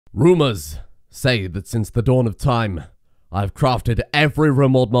Rumors say that since the dawn of time, I've crafted every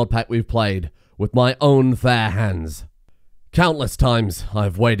Rimworld mod pack we've played with my own fair hands. Countless times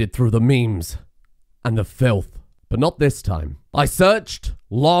I've waded through the memes and the filth, but not this time. I searched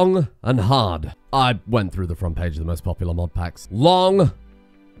long and hard. I went through the front page of the most popular mod packs. Long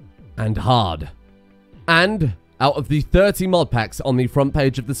and hard. And out of the 30 mod packs on the front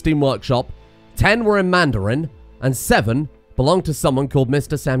page of the Steam Workshop, 10 were in Mandarin and 7 belonged to someone called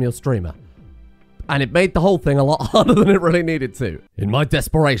Mr. Samuel Streamer. And it made the whole thing a lot harder than it really needed to. In my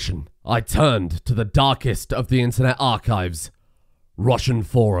desperation, I turned to the darkest of the internet archives, Russian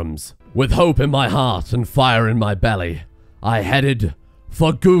forums. With hope in my heart and fire in my belly, I headed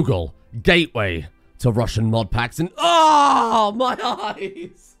for Google, gateway to Russian mod packs, and oh, my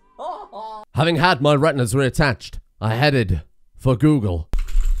eyes! Oh. Having had my retinas reattached, I headed for Google.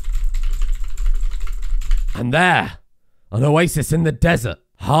 And there, an oasis in the desert.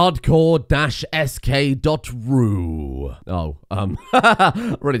 Hardcore-sk.ru. Oh,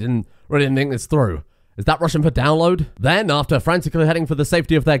 really didn't think this through. Is that Russian for download? Then, after frantically heading for the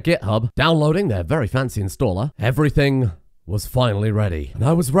safety of their GitHub, downloading their very fancy installer, everything was finally ready. And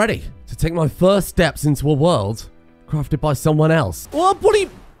I was ready to take my first steps into a world crafted by someone else. What?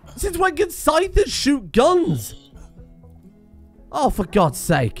 Since when can scythers shoot guns? Oh, for God's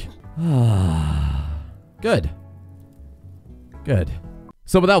sake. Good.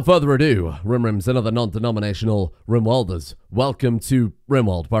 So without further ado, Rimrims and other non-denominational Rimworlders, welcome to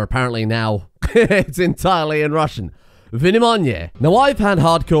Rimworld, where apparently now it's entirely in Russian. Vнимание! Now I've had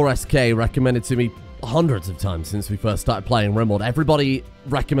Hardcore SK recommended to me hundreds of times since we first started playing Rimworld. Everybody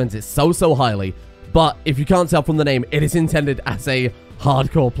recommends it so highly, but if you can't tell from the name, it is intended as a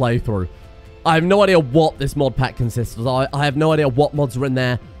hardcore playthrough. I have no idea what this mod pack consists of. I have no idea what mods are in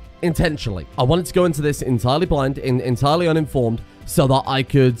there intentionally. I wanted to go into this entirely blind, entirely uninformed, so that I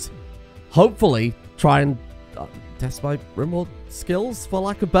could hopefully try and test my Rimworld skills, for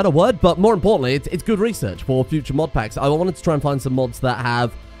lack of a better word. But more importantly, it's good research for future mod packs. I wanted to try and find some mods that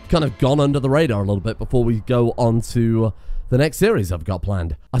have kind of gone under the radar a little bit before we go on to the next series I've got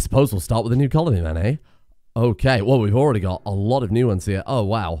planned. I suppose we'll start with a new colony then, eh? Okay, well, we've already got a lot of new ones here. Oh,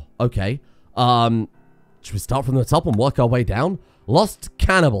 wow. Okay. Should we start from the top and work our way down? Lost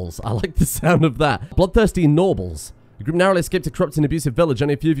Cannibals. I like the sound of that. Bloodthirsty Norbles. The group narrowly escaped a corrupt and abusive village.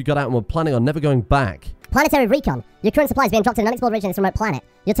 Only a few of you got out and were planning on never going back. Planetary Recon. Your current supply is being dropped in an unexplored region in this remote planet.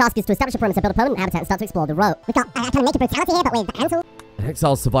 Your task is to establish a perimeter, build a permanent habitat, and start to explore the road. We can't make a brutality here, but with the cancel. An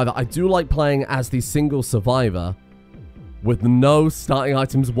exiled survivor. I do like playing as the single survivor with no starting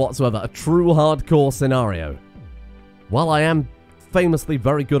items whatsoever. A true hardcore scenario. While I am famously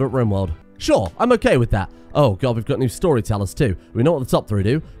very good at Rimworld. Sure, I'm okay with that. Oh god, we've got new storytellers too. We know what the top 3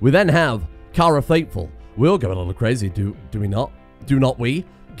 do. We then have Kara Fateful. We'll go a little crazy, do we not? Do not we?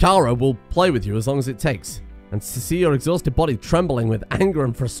 Kara will play with you as long as it takes. And to see your exhausted body trembling with anger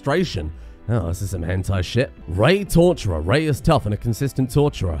and frustration. Oh, this is some hentai shit. Ray Torturer. Ray is tough and a consistent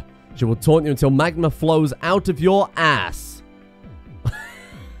torturer. She will taunt you until magma flows out of your ass.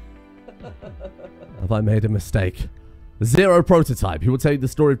 Have I made a mistake? Zero Prototype. He will tell you the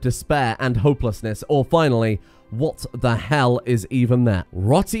story of despair and hopelessness. Or finally, what the hell is even that?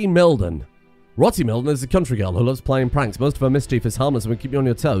 Rotty Milden. Rotty Milden is a country girl who loves playing pranks. Most of her mischief is harmless and will keep you on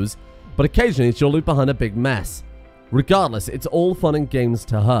your toes, but occasionally she'll loop behind a big mess. Regardless, it's all fun and games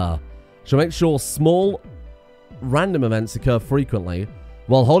to her. She'll make sure small, random events occur frequently,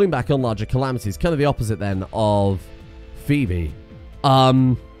 while holding back on larger calamities. Kind of the opposite, then, of Phoebe.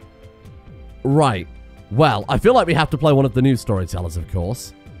 Right. Well, I feel like we have to play one of the new storytellers, of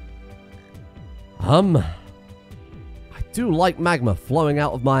course. I do like magma flowing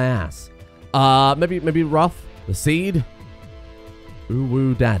out of my ass. Maybe Rough, the Seed. Ooh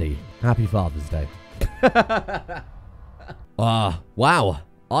woo daddy. Happy Father's Day. Wow.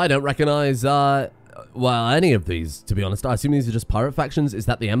 I don't recognize, well, any of these, to be honest. I assume these are just pirate factions. Is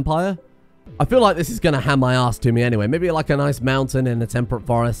that the Empire? I feel like this is gonna ham my ass to me anyway. Maybe like a nice mountain in a temperate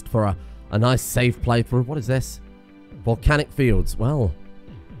forest for a nice safe playthrough. What is this? Volcanic Fields. Well,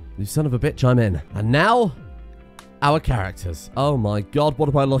 you son of a bitch, I'm in. And now, our characters. Oh my god, what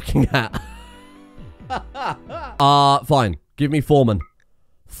am I looking at? Fine. Give me Foreman.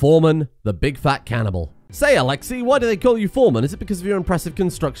 Foreman, the big fat cannibal. Say, Alexei, why do they call you Foreman? Is it because of your impressive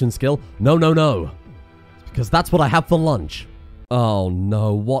construction skill? No. It's because that's what I have for lunch. Oh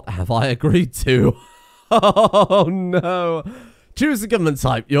no, what have I agreed to? Oh no. Choose the government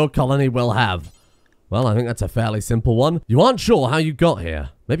type your colony will have. Well, I think that's a fairly simple one. You aren't sure how you got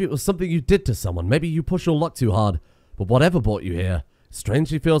here. Maybe it was something you did to someone. Maybe you pushed your luck too hard. But whatever brought you here,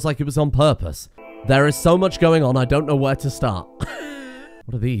 strangely feels like it was on purpose. There is so much going on, I don't know where to start.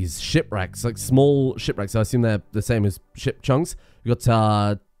 What are these? Shipwrecks, like small shipwrecks. I assume they're the same as ship chunks. We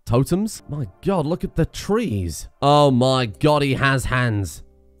got totems. My God, look at the trees. Oh my God, he has hands.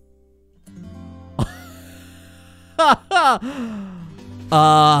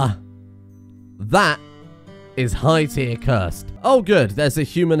 That is high tier cursed. Oh good, there's a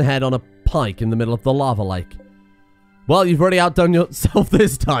human head on a pike in the middle of the lava lake. Well, you've already outdone yourself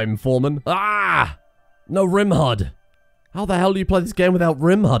this time, Foreman. Ah! No Rim HUD. How the hell do you play this game without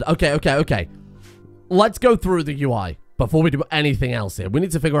Rim HUD? Okay. Let's go through the UI before we do anything else here. We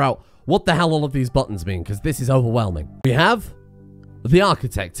need to figure out what the hell all of these buttons mean, because this is overwhelming. We have the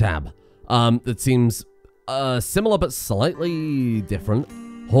Architect tab. That seems similar but slightly different.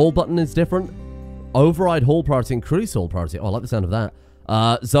 Haul button is different. Override haul priority, increase haul priority. Oh, I like the sound of that.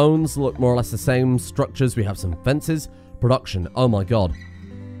 Zones look more or less the same. Structures, we have some fences. Production, oh my God.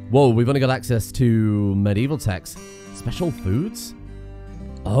 Whoa, we've only got access to medieval techs. Special foods?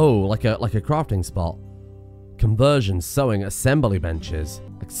 Oh, like a crafting spot. Conversion, sewing, assembly benches.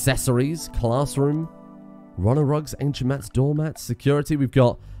 Accessories, classroom. Runner rugs, ancient mats, doormats, security. We've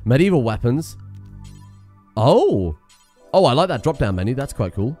got medieval weapons. Oh, I like that drop-down menu. That's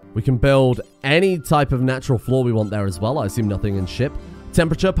quite cool. We can build any type of natural floor we want there as well. I assume nothing in ship.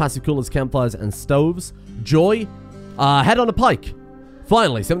 Temperature, passive coolers, campfires, and stoves. Joy, head on a pike.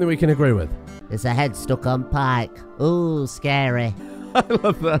 Finally, something we can agree with. It's a head stuck on pike. Ooh, scary. I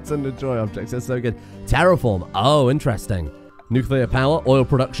love that under joy objects. That's so good. Terraform. Oh, interesting. Nuclear power, oil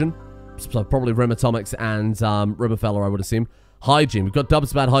production. So probably Rim Atomics and Riverfeller, I would assume. Hygiene. We've got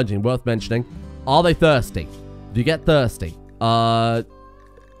dubs about hygiene. Worth mentioning. Are they thirsty? Do you get thirsty? My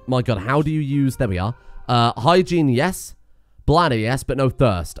God, how do you use... There we are. Hygiene, yes. Bladder, yes, but no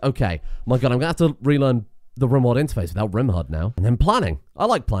thirst. Okay. My God, I'm going to have to relearn the Rimworld interface without Rim HUD now. And then planning. I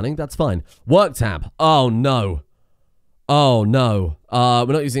like planning. That's fine. Work tab. Oh, no. Oh, no.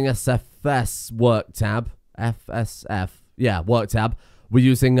 We're not using SFS work tab. FSF. Yeah, work tab. We're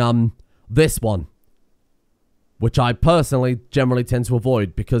using this one, which I personally generally tend to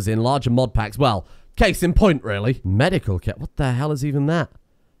avoid because in larger mod packs, well, case in point, really. Medical kit. What the hell is even that?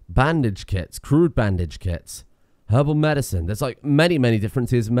 Bandage kits. Crude bandage kits. Herbal medicine. There's like many, many different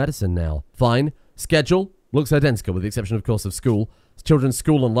tiers of medicine now. Fine. Schedule. Looks identical with the exception, of course, of school. Children's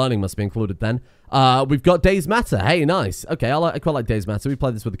school and learning must be included then. We've got Days Matter. Hey, nice. Okay, I quite like Days Matter. We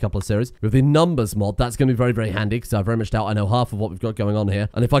played this with a couple of series. With the numbers mod, that's going to be very, very handy because I very much doubt I know half of what we've got going on here.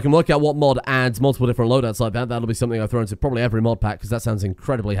 And if I can work out what mod adds multiple different loadouts like that, that'll be something I throw into probably every mod pack because that sounds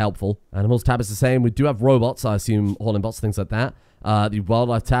incredibly helpful. Animals tab is the same. We do have robots, I assume, hauling bots, things like that. The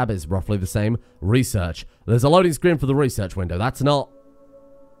wildlife tab is roughly the same. Research. There's a loading screen for the research window. That's not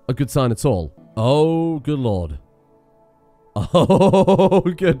a good sign at all. Oh, good Lord. Oh,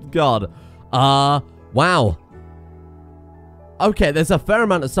 good God. Wow. Okay, there's a fair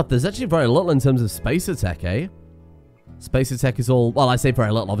amount of stuff. There's actually very little in terms of spacer tech, eh? Spacer tech is all... Well, I say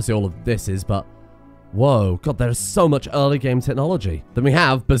very little. Obviously, all of this is, but... Whoa. God, there's so much early game technology. Then we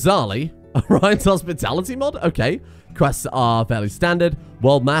have, bizarrely, Orion's Hospitality mod. Okay. Quests are fairly standard.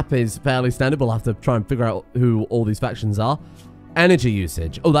 World map is fairly standard. We'll have to try and figure out who all these factions are. Energy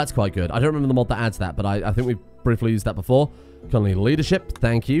usage. Oh, that's quite good. I don't remember the mod that adds that, but I think we've briefly used that before. Currently leadership.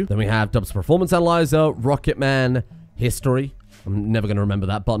 Thank you. Then we have Dub's Performance Analyzer, Rocketman, History. I'm never going to remember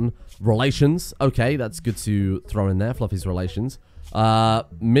that button. Relations. Okay, that's good to throw in there. Fluffy's Relations.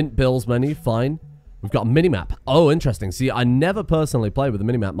 Mint Bills menu. Fine. We've got a minimap. Oh, interesting. See, I never personally played with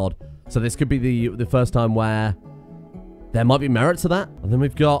the minimap mod, so this could be the first time where there might be merit to that. And then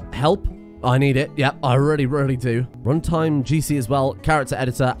we've got help. I need it. Yep, I really, really do. Runtime, GC as well, character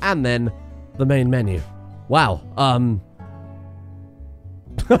editor, and then the main menu. Wow.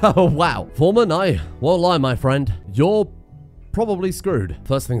 Wow. Foreman, I won't lie, my friend. You're probably screwed.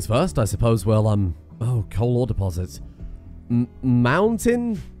 First things first, I suppose we'll, oh, coal ore deposits.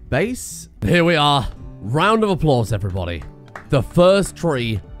 Mountain base? Here we are. Round of applause, everybody. The first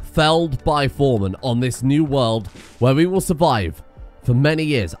tree felled by Foreman on this new world where we will survive for many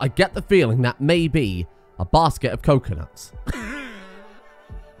years. I get the feeling that may be a basket of coconuts.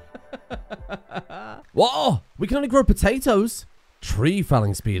 Whoa! We can only grow potatoes. Tree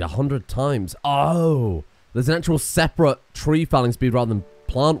felling speed 100 times. Oh! There's an actual separate tree felling speed rather than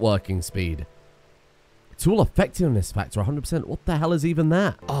plant working speed. Tool effectiveness factor 100%. What the hell is even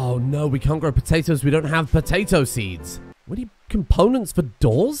that? Oh no, we can't grow potatoes. We don't have potato seeds. What are you... components for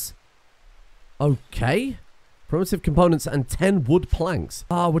doors? Okay. Primitive components and 10 wood planks.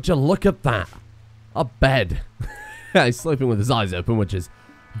 Ah, would you look at that? A bed. He's sleeping with his eyes open, which is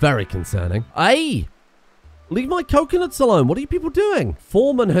very concerning. Hey! Leave my coconuts alone. What are you people doing?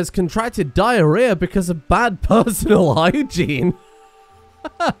 Foreman has contracted diarrhea because of bad personal hygiene.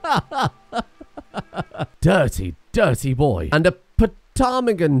 Dirty, dirty boy. And a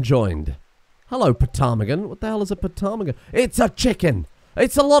ptarmigan joined. Hello, ptarmigan. What the hell is a ptarmigan? It's a chicken.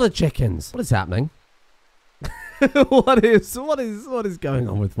 It's a lot of chickens. What is happening? What is going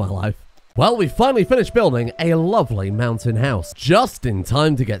on with my life? Well, we finally finished building a lovely mountain house. Just in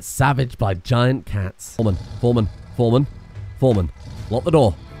time to get savaged by giant cats. Foreman. Lock the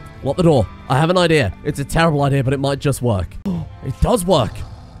door. Lock the door. I have an idea. It's a terrible idea, but it might just work. It does work.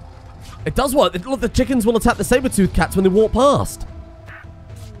 It does work. Look, the chickens will attack the saber-toothed cats when they walk past.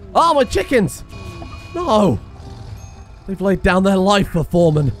 Oh, my chickens! No! They've laid down their life for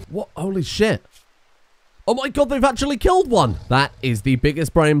Foreman. What? Holy shit. Oh my god, they've actually killed one! That is the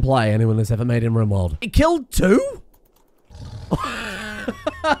biggest brain play anyone has ever made in Rimworld. It killed two?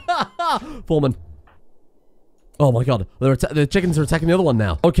 Foreman. Oh my god, the chickens are attacking the other one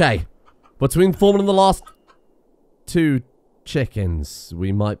now. Okay, between Foreman and the last two chickens,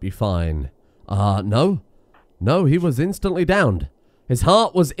 we might be fine. No. No, he was instantly downed. His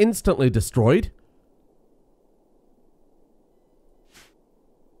heart was instantly destroyed.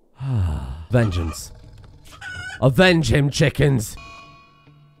 Vengeance. Avenge him, chickens.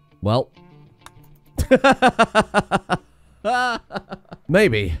 Well.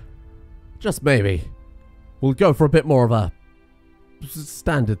 Maybe. Just maybe. We'll go for a bit more of a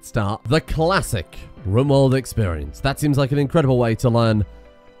standard start. The classic Rimworld experience. That seems like an incredible way to learn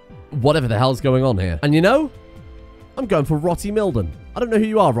whatever the hell's going on here. And you know, I'm going for Rotty Milden. I don't know who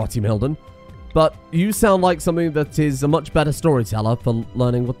you are, Rotty Milden, but you sound like something that is a much better storyteller for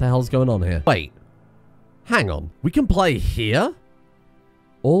learning what the hell's going on here. Wait. Hang on. We can play here?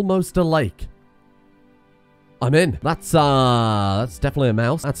 Almost a lake. I'm in. That's definitely a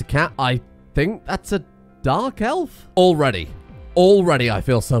mouse. That's a cat. I think that's a dark elf. Already I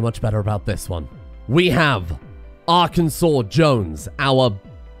feel so much better about this one. We have Arkansas Jones, our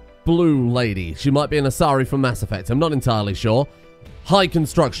blue lady. She might be an Asari from Mass Effect. I'm not entirely sure. High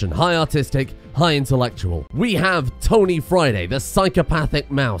construction, high artistic, high intellectual. We have Tony Friday, the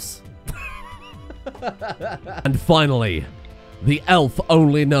psychopathic mouse. And finally, the elf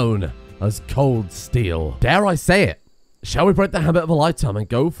only known as Cold Steel. Dare I say it? Shall we break the habit of a lifetime and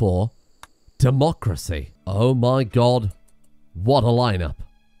go for democracy? Oh my god. What a lineup.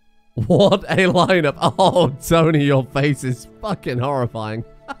 What a lineup. Oh, Tony, your face is fucking horrifying.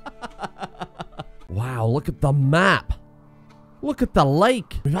 Wow, look at the map. Look at the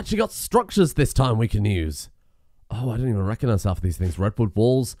lake. We've actually got structures this time we can use. Oh, I don't even recognize half of these things. Redwood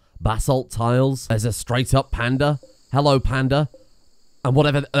walls, basalt tiles. There's a straight up panda. Hello, panda. And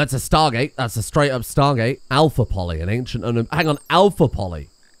whatever, that's a Stargate. That's a straight up Stargate. Alpha Poly, an ancient, hang on, Alpha Poly.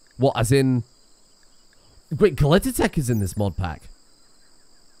 What, as in, wait, Glittertech is in this mod pack.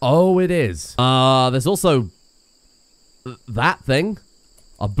 Oh, it is. There's also that thing,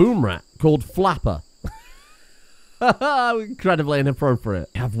 a boom rat called Flapper. Incredibly inappropriate.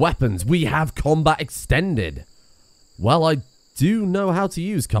 We have weapons. We have combat extended. Well, I do know how to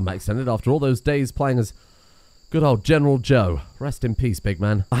use combat extended after all those days playing as good old General Joe. Rest in peace, big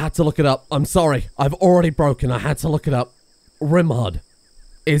man. I had to look it up. I'm sorry. I've already broken. I had to look it up. Rimworld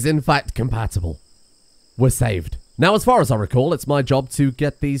is in fact compatible. We're saved. Now, as far as I recall, it's my job to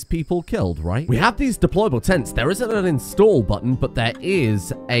get these people killed, right? We have these deployable tents. There isn't an install button, but there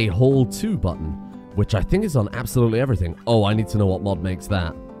is a haul to button, which I think is on absolutely everything. Oh, I need to know what mod makes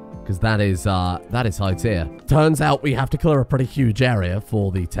that, because that is high tier. Turns out we have to clear a pretty huge area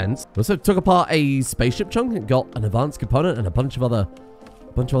for the tents. We also took apart a spaceship chunk and got an advanced component and a bunch of other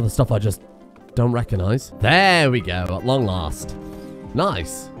stuff I just don't recognize. There we go, at long last.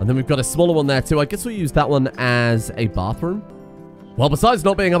 Nice. And then we've got a smaller one there too. I guess we'll use that one as a bathroom. Well, besides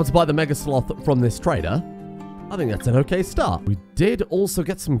not being able to buy the Mega Sloth from this trader, I think that's an okay start. We did also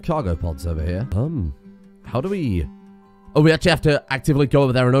get some cargo pods over here. How do we... Oh, we actually have to actively go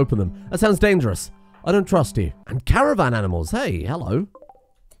over there and open them. That sounds dangerous. I don't trust you. And caravan animals. Hey, hello.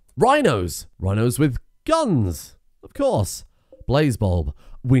 Rhinos. Rhinos with guns. Of course. Blaze bulb.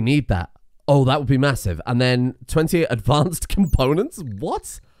 We need that. Oh, that would be massive. And then 28 advanced components?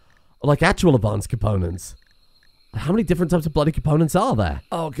 What? Like actual advanced components. How many different types of bloody components are there?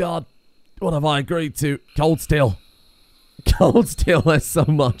 Oh, God. What have I agreed to? Cold steel. Cold steel, there's so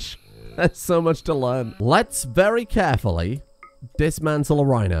much. There's so much to learn. Let's very carefully dismantle a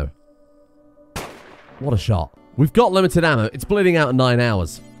rhino. What a shot. We've got limited ammo. It's bleeding out in 9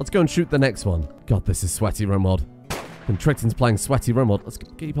 hours. Let's go and shoot the next one. God, this is sweaty Rimworld. And Tricton's playing sweaty Rimworld. Let's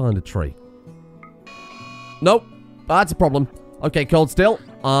get you behind a tree. Nope. That's a problem. Okay, Cold Steel.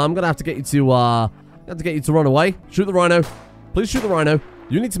 I'm gonna have to get you to run away. Shoot the rhino. Please shoot the rhino.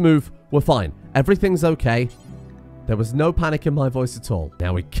 You need to move. We're fine. Everything's okay. There was no panic in my voice at all.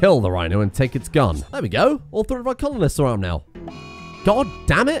 Now we kill the rhino and take its gun. There we go. All 3 of our colonists are around now. God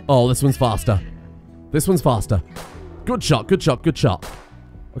damn it. Oh, this one's faster. This one's faster. Good shot, good shot, good shot.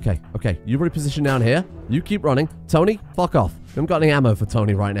 Okay, okay. You reposition down here. You keep running. Tony, fuck off. We haven't got any ammo for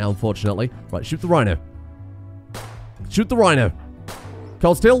Tony right now, unfortunately. Right, shoot the rhino. Shoot the rhino.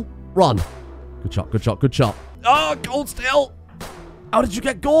 Cold Steel, run. Good shot, good shot, good shot. Oh, Cold Steel. How did you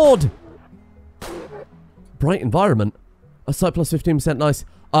get gored? Bright environment. A sight plus 15%, nice.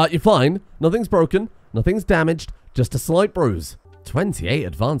 You're fine. Nothing's broken. Nothing's damaged. Just a slight bruise. 28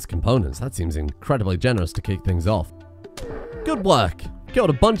 advanced components. That seems incredibly generous to kick things off. Good work. Killed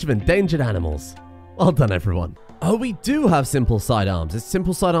a bunch of endangered animals. Well done, everyone. Oh, we do have simple sidearms. It's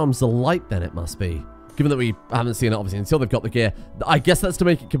simple sidearms light, then it must be. Given that we haven't seen it, obviously, until they've got the gear. I guess that's to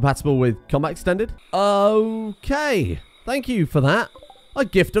make it compatible with Combat Extended. Okay. Thank you for that. A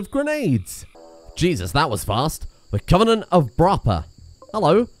gift of grenades. Jesus, that was fast. The Covenant of Brappa.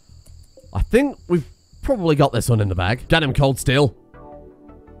 Hello. I think we've probably got this one in the bag. Get him, Cold Steel.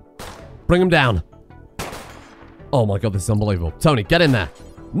 Bring him down. Oh my god, this is unbelievable. Tony, get in there.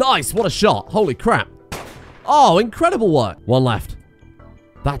 Nice, what a shot. Holy crap. Oh, incredible work. One left.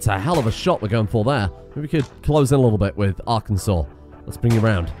 That's a hell of a shot we're going for there. Maybe we could close in a little bit with Arkansas. Let's bring you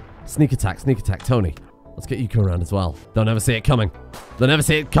around. Sneak attack, Tony. Let's get you around as well. They'll never see it coming. They'll never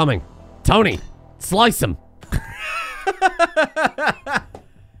see it coming. Tony, slice him.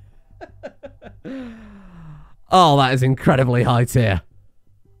 Oh, that is incredibly high tier.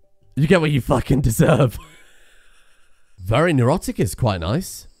 You get what you fucking deserve. Very neurotic is quite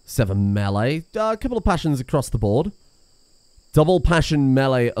nice. 7 melee. A couple of passions across the board. Double passion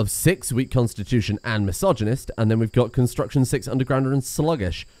melee of 6, weak constitution and misogynist. And then we've got construction 6, undergrounder and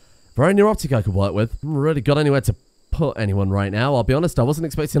sluggish. Very neurotic I could work with. Haven't really got anywhere to put anyone right now. I'll be honest, I wasn't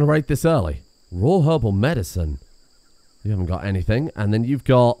expecting a raid this early. Raw herbal medicine. You haven't got anything. And then you've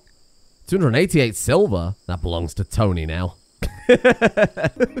got 288 silver. That belongs to Tony now.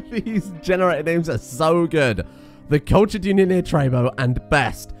 These generated names are so good. The Cultured Unioneer Trebo and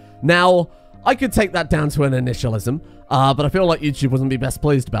Best. Now, I could take that down to an initialism, but I feel like YouTube wouldn't be best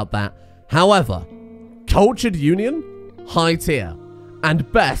pleased about that. However, Cultured Union, high tier, and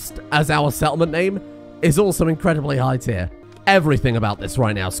Best as our settlement name is also incredibly high tier. Everything about this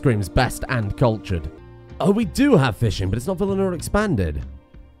right now screams Best and Cultured. Oh, we do have fishing, but it's not vanilla or expanded.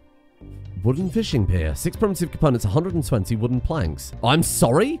 Wooden fishing pier. 6 primitive components, 120 wooden planks. I'm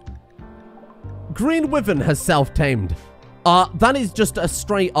sorry? Green Wyvern has self-tamed. That is just a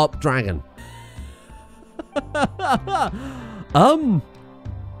straight-up dragon.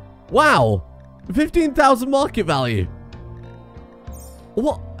 Wow. 15,000 market value.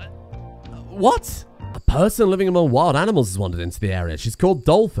 What? A person living among wild animals has wandered into the area. She's called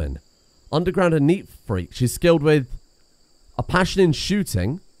Dolphin. Underground and neat freak. She's skilled with a passion in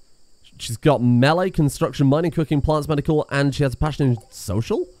shooting. She's got melee, construction, mining, cooking, plants, medical, and she has a passion in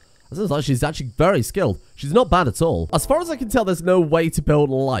social? It sounds like she's actually very skilled. She's not bad at all. As far as I can tell, there's no way to build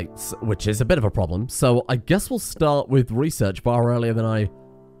lights, which is a bit of a problem. So I guess we'll start with research far earlier than I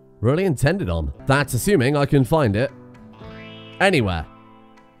really intended on. That's assuming I can find it anywhere.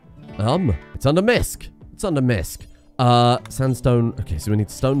 It's under Misk. It's under Misk. Sandstone. Okay, so we need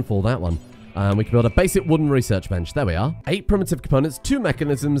stone for that one. We can build a basic wooden research bench. There we are. 8 primitive components, 2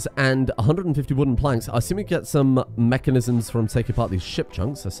 mechanisms, and 150 wooden planks. I assume we get some mechanisms from taking apart these ship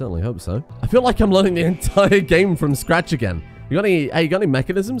chunks. I certainly hope so. I feel like I'm learning the entire game from scratch again. You got any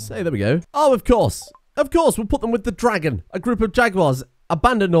mechanisms? Hey, there we go. Oh, of course. Of course, we'll put them with the dragon. A group of jaguars,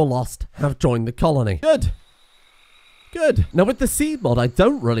 abandoned or lost, have joined the colony. Good. Good. Now, with the seed mod, I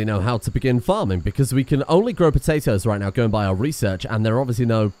don't really know how to begin farming because we can only grow potatoes right now going by our research, and there are obviously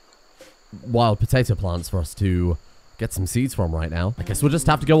no wild potato plants for us to get some seeds from right now. I guess we'll just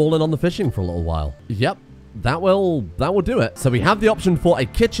have to go all in on the fishing for a little while. Yep, that will do it. So we have the option for a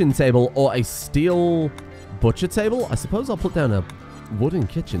kitchen table or a steel butcher table. I suppose I'll put down a wooden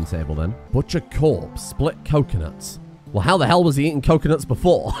kitchen table then. Butcher corpse, split coconuts. Well, how the hell was he eating coconuts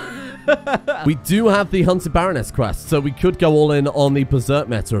before? We do have the Hunted Baroness quest, so we could go all in on the Berserk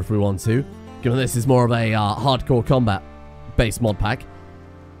meta if we want to, given this is more of a hardcore combat based mod pack.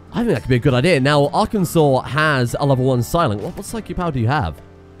 I think that could be a good idea. Now, Arkansas has a level 1 silent. What psychic power do you have?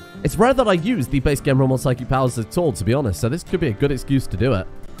 It's rare that I use the base game RimWorld psychic powers at all, to be honest, so this could be a good excuse to do it.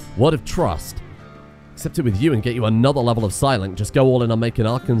 Word of trust. Accept it with you and get you another level of silent. Just go all in on making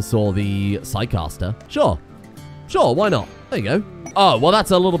Arkansas the Psycaster. Sure. Sure, why not? There you go. Oh, well,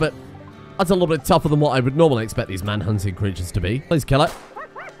 that's a little bit tougher than what I would normally expect these man-hunting creatures to be. Please kill it.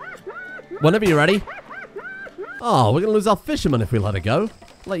 Whenever you're ready. Oh, we're going to lose our fisherman if we let it go.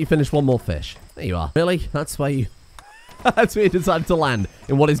 Let you finish one more fish. There you are. Really? That's where you As we decided to land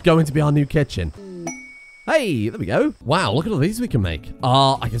in what is going to be our new kitchen. Hey, there we go. Wow, look at all these we can make.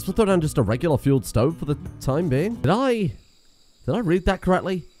 I guess we'll throw down just a regular fueled stove for the time being. Did I read that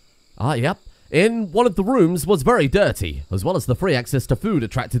correctly? Yep. In one of the rooms was very dirty, as well as the free access to food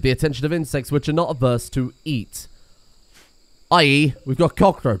attracted the attention of insects which are not averse to eat. I.e., we've got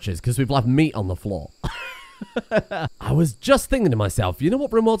cockroaches because we've left meat on the floor. I was just thinking to myself, you know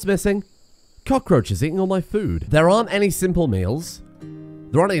what Rimworld's missing? Cockroaches eating all my food. There aren't any simple meals.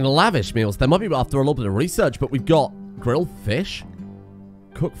 There aren't any lavish meals. There might be after a little bit of research, but we've got grilled fish,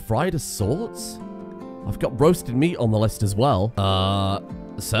 cooked fried assorts. I've got roasted meat on the list as well.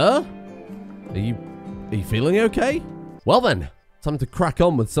 Sir? Are you feeling okay? Well then, time to crack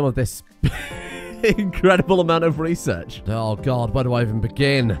on with some of this incredible amount of research. Oh god, where do I even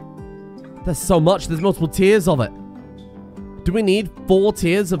begin? There's so much. There's multiple tiers of it. Do we need 4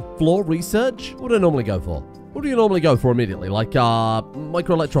 tiers of floor research? What do I normally go for? What do you normally go for immediately? Like,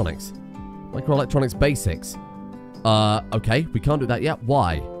 microelectronics. Microelectronics basics. Okay, we can't do that yet.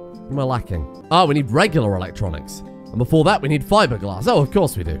 Why? What am I lacking? Oh, we need regular electronics. And before that, we need fiberglass. Oh, of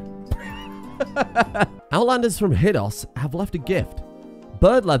course we do. Outlanders from Hidos have left a gift.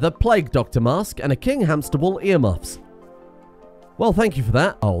 Bird leather plague doctor mask and a king hamster wool earmuffs. Well, thank you for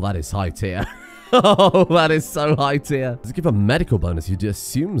that. Oh, that is high tier. Oh, that is so high tier. Does it give a medical bonus? You'd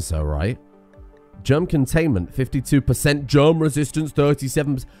assume so, right? Germ containment, 52%. Germ resistance,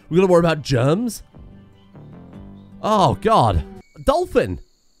 37%. We gotta worry about germs? Oh, God. Dolphin.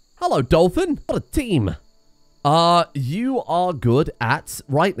 Hello, Dolphin. What a team. You are good at,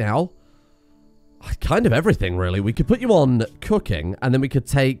 right now, kind of everything, really. We could put you on cooking, and then we could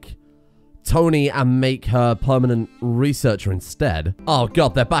take Tony and make her permanent researcher instead. Oh,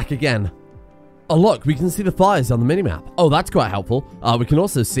 God, they're back again. Oh, look, we can see the fires on the minimap. Oh, that's quite helpful. We can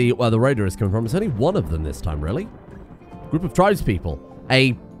also see where the raider is coming from. It's only one of them this time, really. Group of tribespeople.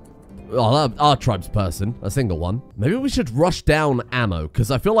 Our tribesperson. A single one. Maybe we should rush down ammo,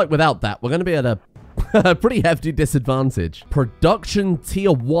 because I feel like without that, we're going to be at a pretty hefty disadvantage. Production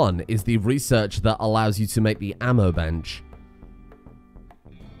tier 1 is the research that allows you to make the ammo bench.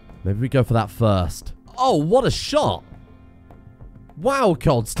 Maybe we go for that first. Oh, what a shot. Wow,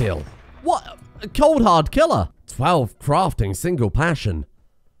 Cold Steel. What? A cold hard killer. 12 crafting, single passion.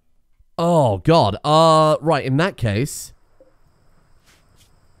 Oh, God. Right, in that case,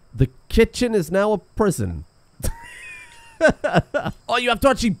 the kitchen is now a prison. Oh, you have to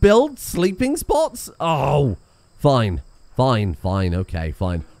actually build sleeping spots? Oh, fine. Fine, okay,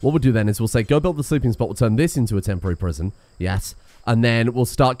 fine. What we'll do then is we'll say, go build the sleeping spot. We'll turn this into a temporary prison. Yes. And then we'll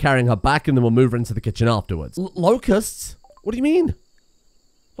start carrying her back, and then we'll move her into the kitchen afterwards. Locusts? What do you mean?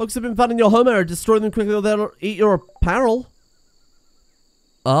 Locusts have been found in your home area. Destroy them quickly or they'll eat your apparel.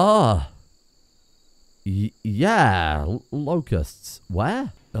 Yeah. Locusts.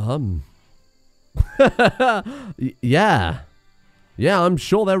 Where? Yeah. Yeah, I'm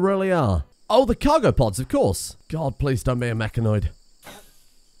sure there really are. Oh, the cargo pods, of course. God, please don't be a mechanoid.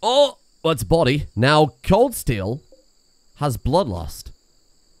 Oh, well, it's body. Now, Cold Steel has Bloodlust.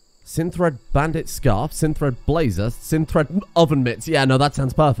 Synthread Bandit Scarf, Synthread Blazer, Synthread Oven Mitts. Yeah, no, that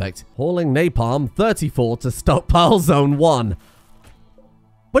sounds perfect. Hauling Napalm, 34 to Stockpile Zone 1.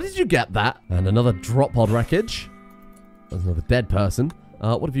 Where did you get that? And another drop pod wreckage. There's another dead person.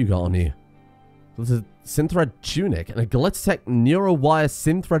 What have you got on you? There's a Synthread Tunic and a Glittertech Neurowire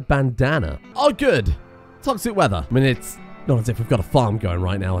Synthread Bandana. Oh, good. Toxic weather. I mean, it's not as if we've got a farm going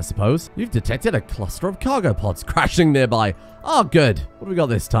right now, I suppose. You've detected a cluster of cargo pods crashing nearby. Oh, good. What have we got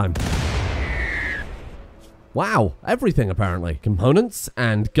this time? Wow, everything apparently. Components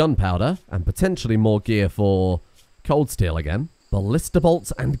and gunpowder and potentially more gear for Cold Steel again. Ballista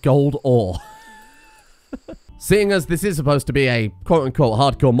bolts and gold ore. Seeing as this is supposed to be a quote-unquote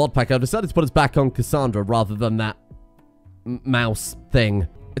hardcore mod pack, I've decided to put us back on Cassandra rather than that mouse thing.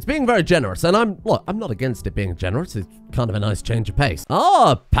 It's being very generous, and I'm not against it being generous. It's kind of a nice change of pace.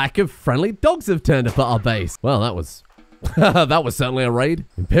 Ah, a pack of friendly dogs have turned up at our base. Well, that was that was certainly a raid.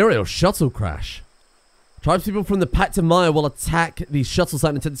 Imperial shuttle crash. Tribespeople from the Pact of Maya will attack the shuttle site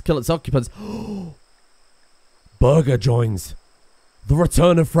and attempt to kill its occupants. Burger joins. The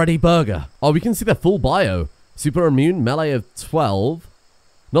return of Freddy Burger. Oh, we can see their full bio. Super immune, melee of 12.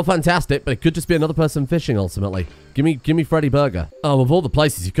 Not fantastic, but it could just be another person fishing ultimately. Give me Freddy Burger. Oh, of all the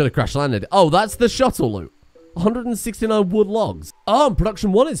places you could have crash landed. Oh, that's the shuttle loot. 169 wood logs. Oh, and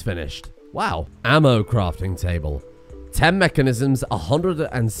production 1 is finished. Wow. Ammo crafting table. 10 mechanisms,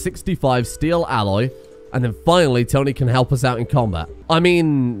 165 steel alloy, and then finally Tony can help us out in combat. I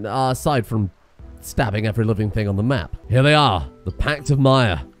mean, aside from stabbing every living thing on the map. Here they are, the Pact of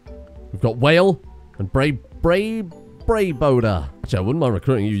Maya. We've got Whale and Spray Boater. Actually, I wouldn't mind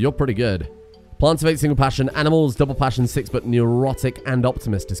recruiting you. You're pretty good. Plants of 8, single passion. Animals, double passion 6, but neurotic and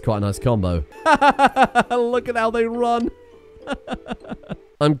optimist is quite a nice combo. Look at how they run.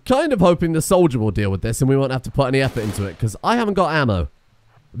 I'm kind of hoping the soldier will deal with this and we won't have to put any effort into it because I haven't got ammo.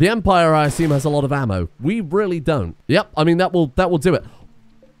 The Empire, I assume, has a lot of ammo. We really don't. Yep, I mean, that will do it.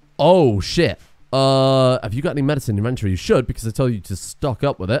 Oh, shit. Have you got any medicine in your inventory? You should, because I told you to stock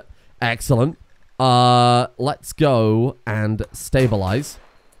up with it. Excellent. Let's go and stabilize.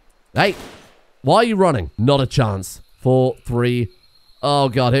 Hey, why are you running? Not a chance. 4, 3. Oh,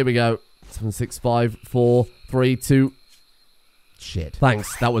 God, here we go. 7, 6, 5, 4, 3, 2. Shit.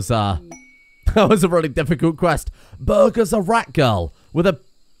 Thanks. That was a really difficult quest. Burger's a rat girl with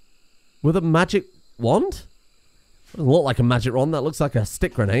a magic wand? Doesn't look like a magic wand. That looks like a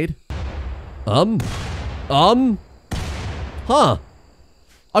stick grenade. Huh.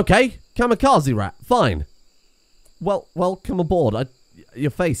 Okay. Kamikaze rat. Fine. Well, welcome aboard.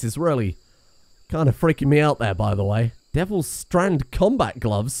 Your face is really kind of freaking me out there, by the way. Devil's Strand combat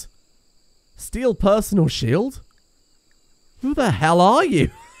gloves. Steel personal shield. Who the hell are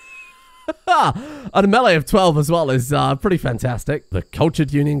you? And a melee of 12 as well is pretty fantastic. The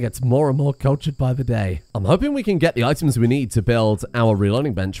Cultured Union gets more and more cultured by the day. I'm hoping we can get the items we need to build our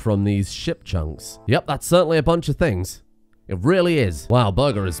reloading bench from these ship chunks. Yep, that's certainly a bunch of things. It really is. Wow,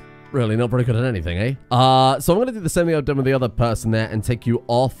 Burger is really not very good at anything, eh? So I'm going to do the same thing I've done with the other person there and take you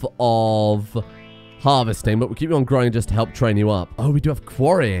off of harvesting, but we'll keep you on growing just to help train you up. Oh, we do have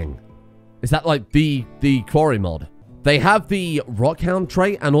quarrying. Is that like the quarry mod? They have the Rockhound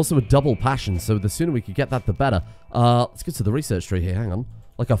trait and also a double passion, so the sooner we could get that, the better. Let's get to the research tree here. Hang on.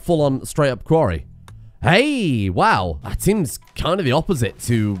 Like a full-on, straight-up quarry. Hey! Wow! That seems kind of the opposite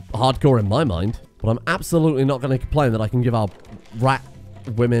to hardcore in my mind. But I'm absolutely not going to complain that I can give our rat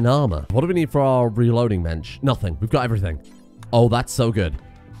women armor. What do we need for our reloading bench? Nothing. We've got everything. Oh, that's so good.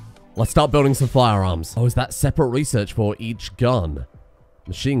 Let's start building some firearms. Oh, is that separate research for each gun?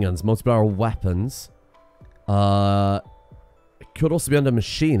 Machine guns, multi-barrel weapons. It could also be under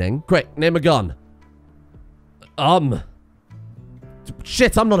machining. Quick, name a gun.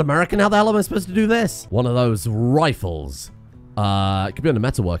 Shit, I'm not American. How the hell am I supposed to do this? One of those rifles. It could be under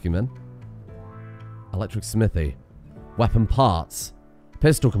metalworking then. Electric smithy. Weapon parts.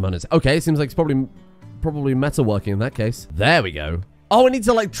 Pistol components. Okay, seems like it's probably metalworking in that case. There we go. Oh, it needs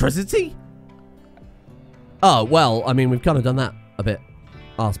electricity? Oh, well, I mean, we've kind of done that a bit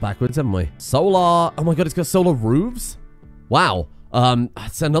arse backwards, haven't we? Solar. Oh my god, it's got solar roofs? Wow.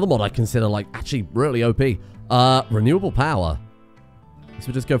 That's another mod I consider, like, actually really OP. Renewable power. So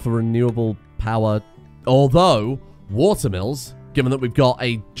we just go for renewable power. Although, water mills, given that we've got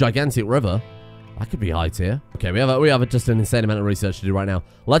a gigantic river, that could be high tier. Okay, we have just an insane amount of research to do right now.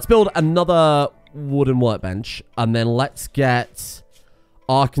 Let's build another wooden workbench, and then let's get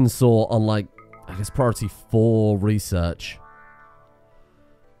Arkansas on, like, I guess priority 4 research.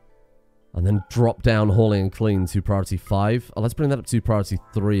 And then drop down hauling and clean to priority 5. Oh, let's bring that up to priority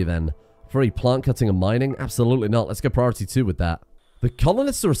 3 then. Free plant cutting and mining? Absolutely not. Let's go priority 2 with that. The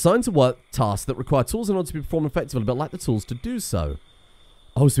colonists are assigned to work tasks that require tools in order to be performed effectively, but lack the tools to do so.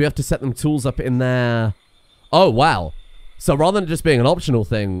 Oh, so we have to set them tools up in there. Oh, wow. So rather than just being an optional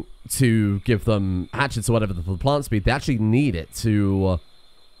thing to give them hatchets or whatever for the plant speed, they actually need it to,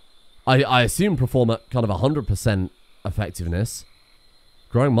 I assume, perform at kind of 100% effectiveness.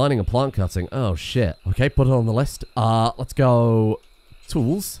 Growing, mining, and plant cutting. Oh, shit. Okay, put it on the list. Let's go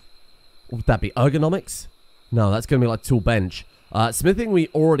tools. What would that be? Ergonomics? No, that's going to be like tool bench. Smithing we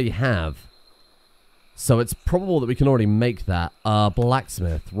already have. So it's probable that we can already make that.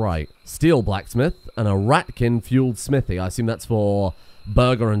 Blacksmith, right. Steel blacksmith and a ratkin-fueled smithy. I assume that's for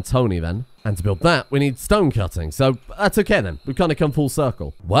Burger and Tony then. And to build that, we need stone cutting. So that's okay then. We've kind of come full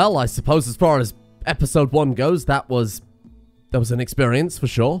circle. Well, I suppose as far as episode 1 goes, that was an experience for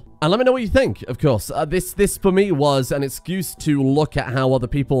sure. And let me know what you think, of course. This for me was an excuse to look at how other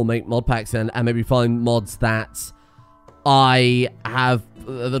people make mod packs and maybe find mods that I have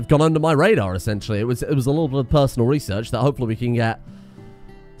that have gone under my radar, essentially. It was a little bit of personal research that hopefully we can get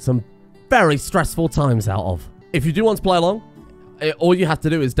some very stressful times out of. If you do want to play along, all you have to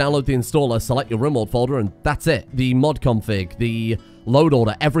do is download the installer, select your Rimworld folder, and that's it. The mod config, the load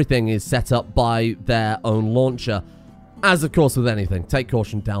order, everything is set up by their own launcher. As, of course, with anything, take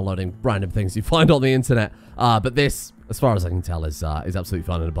caution downloading random things you find on the internet. But this, as far as I can tell, is absolutely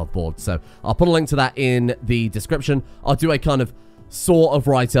fine and above board. So I'll put a link to that in the description. I'll do a kind of sort of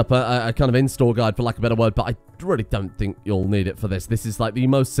write-up, a kind of install guide, for lack of a better word, but I really don't think you'll need it for this. This is like the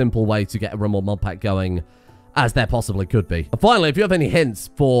most simple way to get a Rimworld mod pack going as there possibly could be. And finally, if you have any hints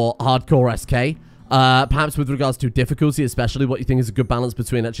for Hardcore SK, Perhaps with regards to difficulty, especially what you think is a good balance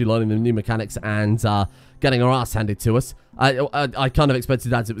between actually learning the new mechanics and getting our ass handed to us. I kind of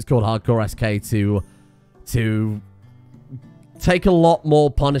expected, as it was called Hardcore SK, to take a lot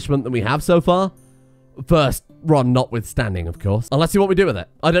more punishment than we have so far. First run notwithstanding, of course. And let's see what we do with it.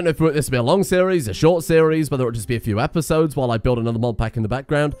 I don't know if this will be a long series, a short series, whether it'll just be a few episodes while I build another mod pack in the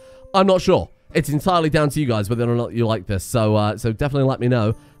background. I'm not sure. It's entirely down to you guys whether or not you like this. So definitely let me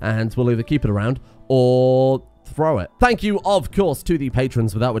know, and we'll either keep it around or throw it. Thank you, of course, to the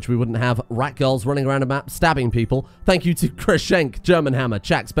patrons, without which we wouldn't have rat girls running around a map stabbing people. Thank you to Chris Schenk, German Hammer,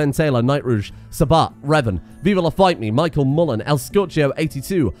 Chax, Ben Taylor, Night Rouge, Sabat, Revan, Viva La Fight Me, Michael Mullen, El Scorchio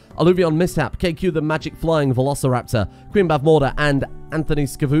 82, Alluvion Mishap, KQ the Magic Flying Velociraptor, Queen Bav Morda, and Anthony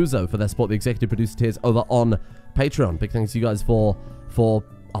Scavuzzo for their support, the executive producer tiers over on Patreon. Big thanks to you guys for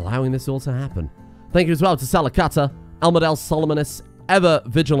allowing this all to happen. Thank you as well to Salakata, Almadel Solomonus, Ever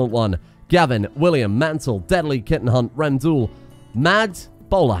Vigilant One, Gavin, William, Mantle, Deadly Kitten Hunt, Remdool, Mad,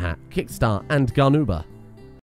 Bowler Hat, Kickstart, and Garnuba.